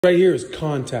Right here is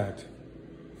contact.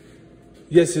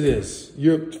 Yes, it is.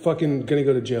 You're fucking gonna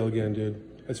go to jail again, dude.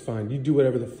 That's fine. You do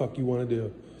whatever the fuck you want to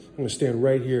do. I'm gonna stand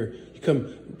right here. You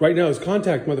come right now is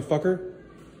contact, motherfucker.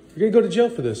 You're gonna go to jail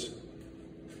for this.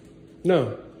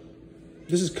 No.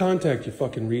 This is contact, you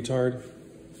fucking retard.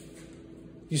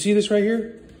 You see this right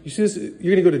here? You see this?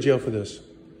 You're gonna go to jail for this.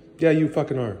 Yeah, you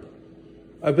fucking are.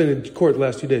 I've been in court the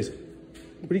last 2 days.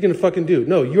 What are you gonna fucking do?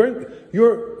 No,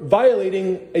 you're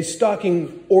violating a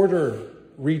stalking order,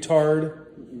 retard.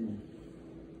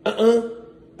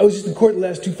 I was just in court the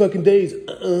last 2 fucking days.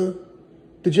 The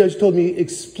judge told me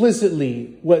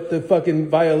explicitly what the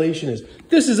fucking violation is.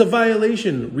 This is a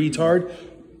violation, retard.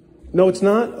 No, it's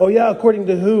not. Oh yeah, according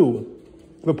to who?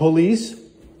 The police?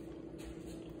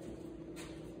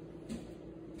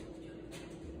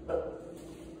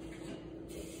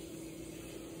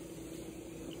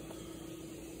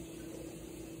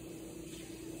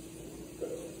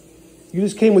 You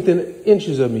just came within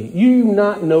inches of me. You do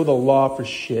not know the law for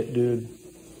shit, dude.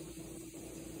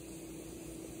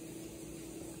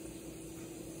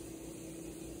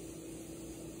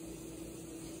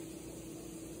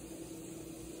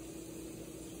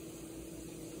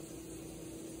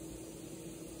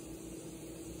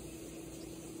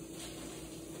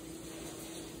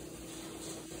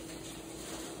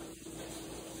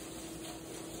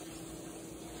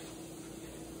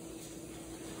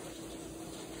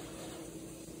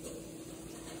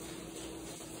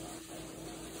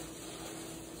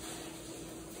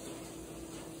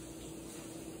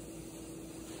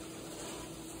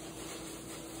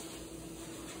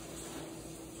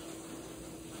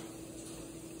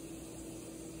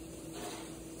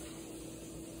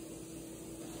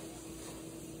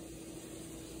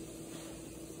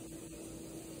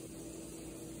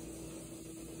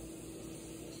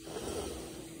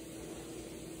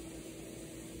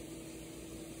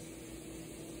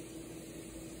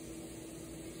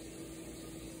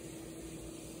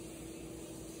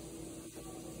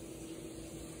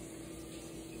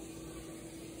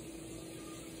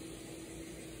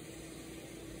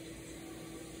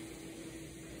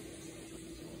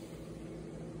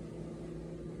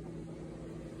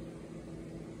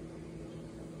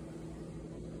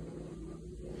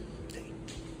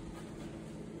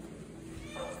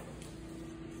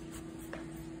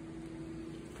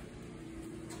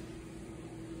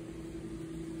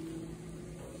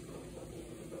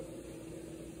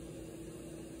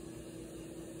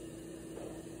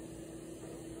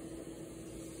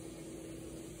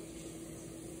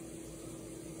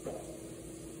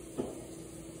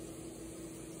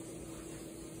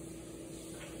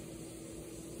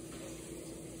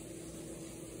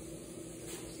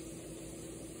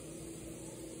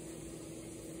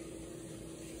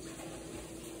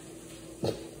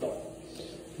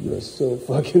 You're so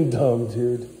fucking dumb,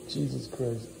 dude. Jesus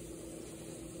Christ.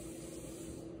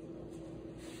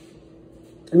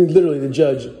 I mean, literally, the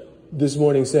judge this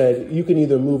morning said, you can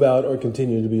either move out or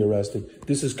continue to be arrested.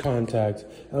 This is contact.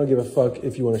 I don't give a fuck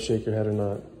if you want to shake your head or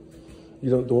not.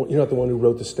 You're not the one who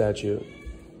wrote the statute.